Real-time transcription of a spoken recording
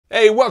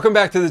Hey, welcome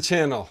back to the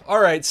channel. All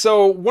right,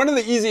 so one of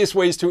the easiest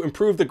ways to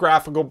improve the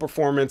graphical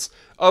performance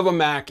of a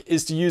Mac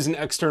is to use an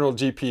external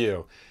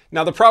GPU.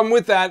 Now, the problem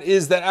with that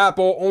is that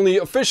Apple only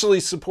officially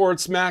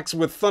supports Macs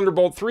with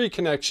Thunderbolt 3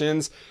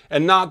 connections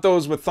and not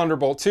those with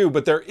Thunderbolt 2,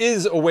 but there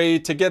is a way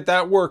to get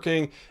that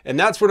working, and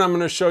that's what I'm going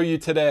to show you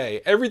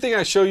today. Everything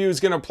I show you is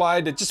going to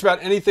apply to just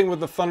about anything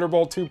with a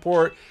Thunderbolt 2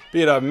 port,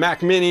 be it a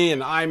Mac Mini, an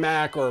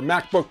iMac, or a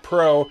MacBook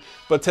Pro,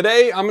 but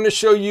today I'm going to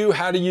show you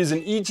how to use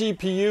an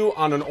eGPU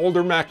on an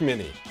older Mac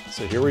Mini.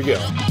 So here we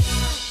go.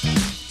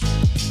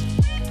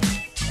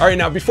 All right,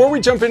 now before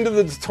we jump into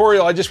the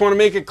tutorial, I just want to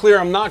make it clear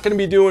I'm not going to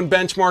be doing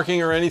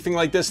benchmarking or anything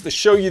like this to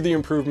show you the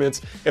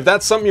improvements. If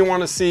that's something you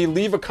want to see,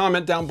 leave a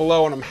comment down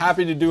below and I'm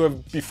happy to do a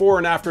before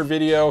and after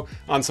video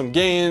on some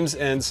games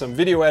and some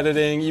video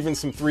editing, even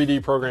some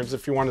 3D programs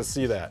if you want to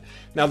see that.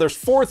 Now there's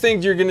 4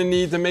 things you're going to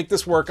need to make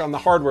this work on the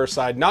hardware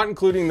side, not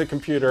including the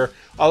computer.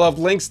 I'll have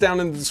links down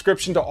in the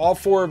description to all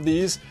 4 of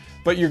these.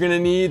 But you're going to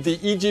need the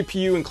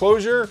eGPU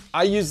enclosure.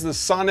 I use the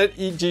Sonnet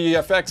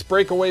EGFX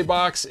breakaway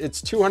box.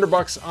 It's 200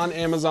 bucks on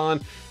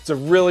Amazon. It's a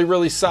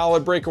really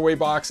solid breakaway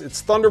box.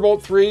 It's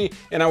Thunderbolt 3,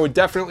 and I would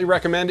definitely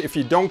recommend if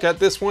you don't get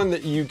this one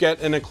that you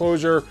get an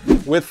enclosure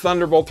with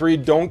Thunderbolt 3.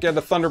 Don't get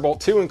a Thunderbolt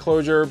 2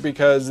 enclosure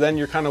because then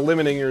you're kind of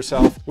limiting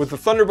yourself. With the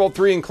Thunderbolt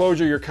 3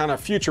 enclosure, you're kind of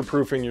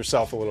future-proofing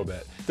yourself a little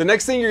bit. The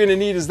next thing you're going to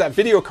need is that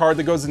video card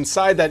that goes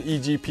inside that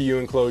eGPU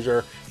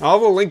enclosure. I'll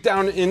have a link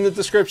down in the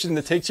description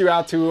that takes you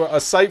out to a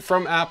site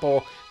from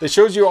Apple that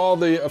shows you all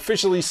the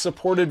officially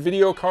supported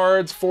video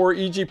cards for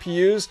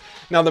eGPUs.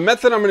 Now the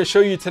method I'm going to show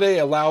you today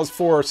allows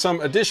for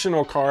some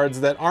additional cards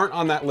that aren't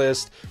on that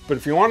list, but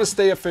if you want to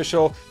stay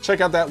official,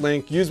 check out that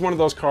link, use one of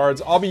those cards.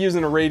 I'll be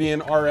using a Radeon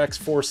RX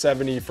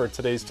 470 for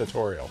today's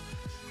tutorial.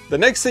 The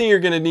next thing you're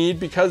going to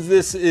need, because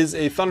this is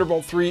a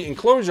Thunderbolt 3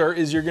 enclosure,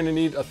 is you're going to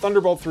need a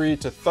Thunderbolt 3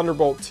 to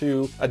Thunderbolt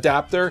 2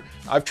 adapter.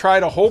 I've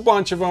tried a whole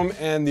bunch of them,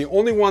 and the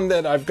only one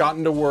that I've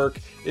gotten to work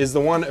is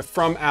the one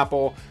from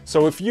Apple.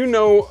 So if you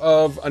know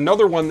of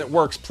another one that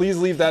works, please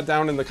leave that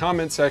down in the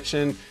comment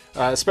section,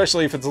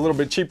 especially if it's a little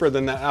bit cheaper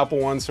than that Apple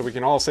one, so we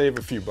can all save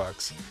a few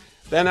bucks.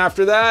 Then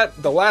after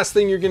that, the last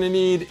thing you're going to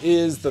need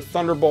is the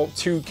Thunderbolt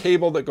 2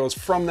 cable that goes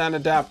from that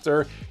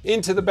adapter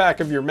into the back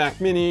of your Mac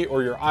Mini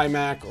or your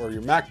iMac or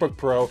your MacBook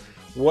Pro,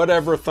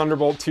 whatever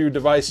Thunderbolt 2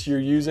 device you're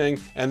using,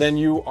 and then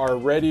you are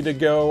ready to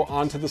go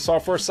onto the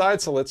software side.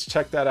 So let's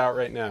check that out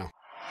right now.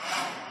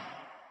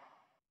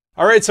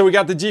 All right, so we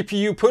got the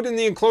GPU put in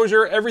the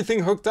enclosure,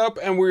 everything hooked up,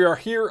 and we are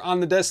here on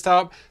the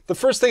desktop. The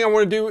first thing I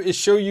want to do is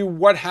show you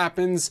what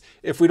happens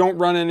if we don't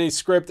run any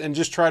script and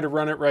just try to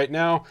run it right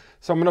now.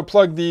 So I'm going to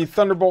plug the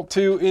Thunderbolt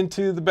 2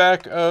 into the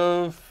back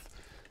of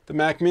the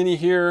Mac Mini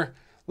here,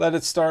 let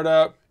it start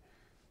up.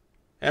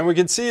 And we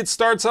can see it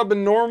starts up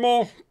in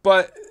normal,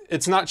 but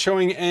it's not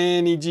showing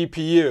any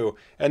GPU.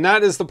 And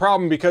that is the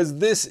problem because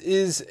this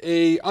is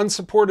a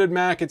unsupported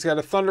Mac. It's got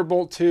a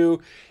Thunderbolt 2.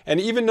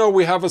 And even though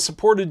we have a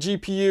supported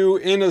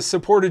GPU in a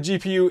supported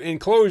GPU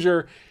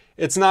enclosure,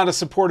 it's not a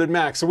supported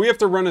Mac. So we have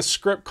to run a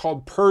script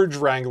called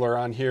Purge-Wrangler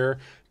on here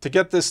to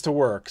get this to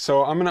work.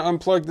 So I'm going to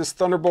unplug this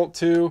Thunderbolt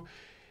 2.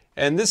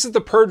 And this is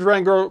the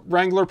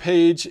Purge-Wrangler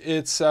page.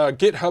 It's a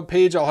GitHub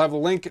page. I'll have a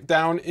link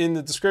down in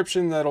the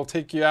description that'll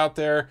take you out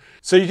there.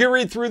 So you can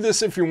read through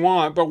this if you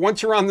want, but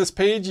once you're on this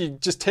page, you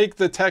just take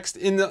the text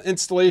in the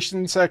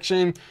installation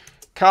section,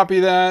 copy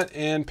that,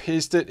 and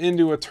paste it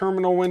into a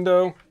terminal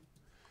window.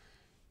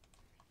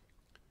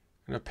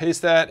 I'm going to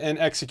paste that and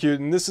execute.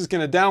 And this is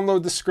going to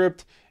download the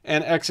script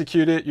and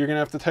execute it. You're going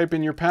to have to type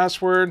in your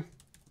password.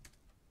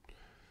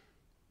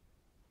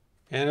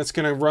 And it's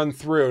going to run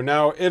through.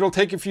 Now, it'll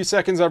take a few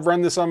seconds. I've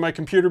run this on my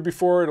computer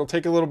before. It'll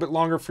take a little bit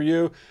longer for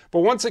you. But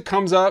once it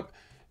comes up,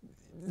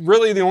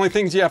 really the only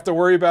things you have to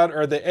worry about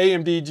are the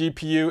AMD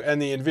GPU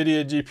and the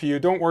NVIDIA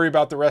GPU. Don't worry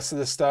about the rest of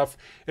this stuff.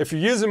 If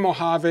you're using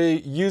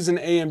Mojave, use an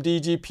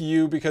AMD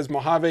GPU because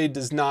Mojave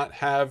does not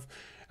have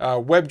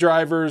web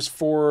drivers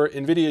for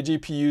NVIDIA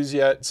GPUs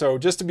yet. So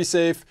just to be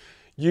safe,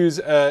 use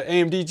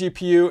AMD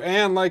GPU,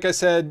 and like I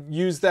said,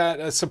 use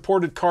that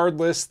supported card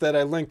list that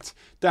I linked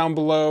down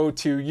below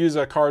to use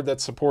a card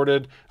that's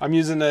supported. I'm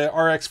using the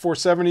RX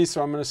 470,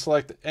 so I'm going to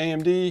select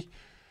AMD.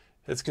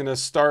 It's going to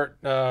start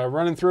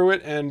running through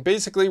it, and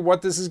basically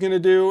what this is going to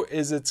do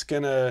is it's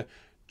going to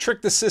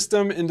trick the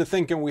system into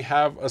thinking we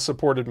have a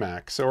supported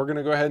Mac. So we're going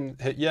to go ahead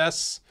and hit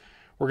yes.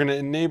 We're going to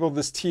enable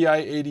this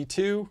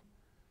TI-82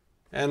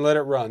 and let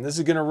it run. This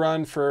is going to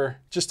run for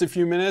just a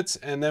few minutes,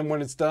 and then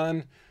when it's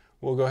done,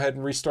 we'll go ahead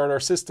and restart our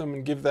system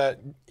and give that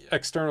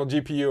external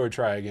GPU a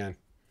try again.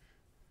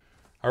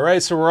 All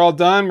right, so we're all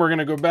done. We're going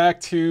to go back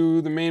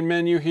to the main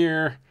menu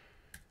here,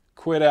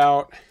 quit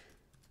out,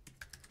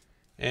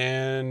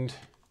 and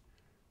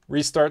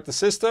restart the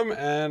system,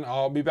 and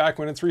I'll be back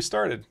when it's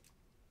restarted.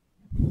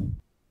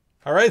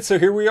 All right, so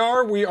here we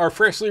are. We are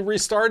freshly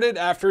restarted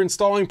after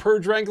installing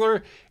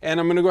Purge-Wrangler, and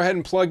I'm going to go ahead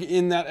and plug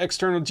in that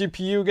external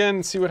GPU again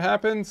and see what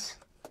happens.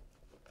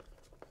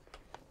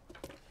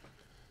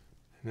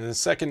 In a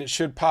second, it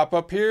should pop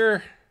up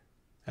here.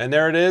 And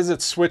there it is.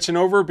 It's switching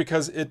over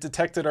because it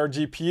detected our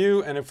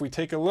GPU. And if we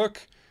take a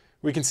look,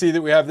 We can see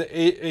that we have the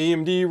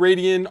AMD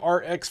Radeon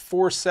RX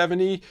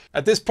 470.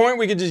 At this point,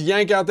 we can just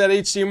yank out that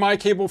HDMI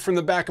cable from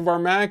the back of our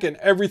Mac and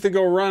everything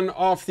will run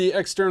off the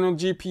external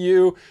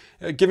GPU,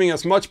 giving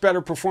us much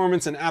better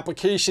performance in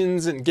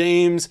applications and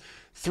games,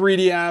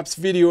 3D apps,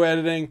 video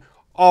editing,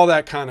 all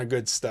that kind of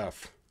good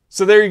stuff.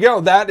 So there you go.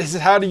 That is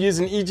how to use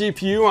an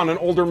eGPU on an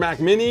older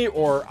Mac Mini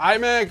or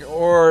iMac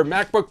or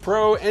MacBook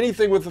Pro,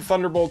 anything with a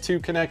Thunderbolt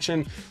 2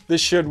 connection. This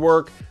should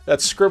work.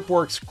 That script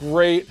works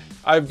great.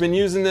 I've been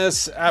using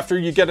this. After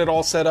you get it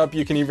all set up,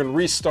 you can even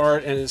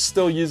restart and it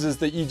still uses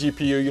the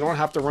eGPU. You don't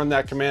have to run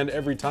that command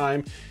every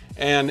time,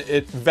 and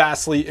it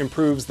vastly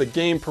improves the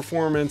game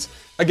performance.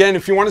 Again,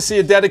 if you want to see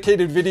a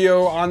dedicated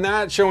video on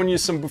that, showing you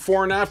some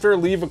before and after,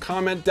 leave a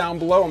comment down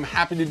below. I'm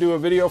happy to do a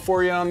video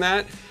for you on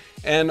that.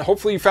 And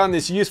hopefully you found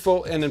this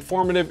useful and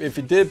informative. If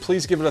you did,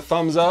 please give it a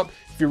thumbs up.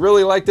 If you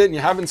really liked it and you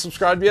haven't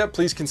subscribed yet,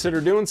 please consider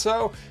doing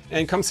so.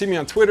 And come see me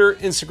on Twitter,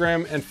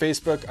 Instagram, and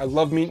Facebook. I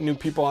love meeting new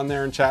people on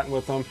there and chatting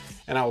with them.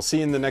 And I will see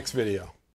you in the next video.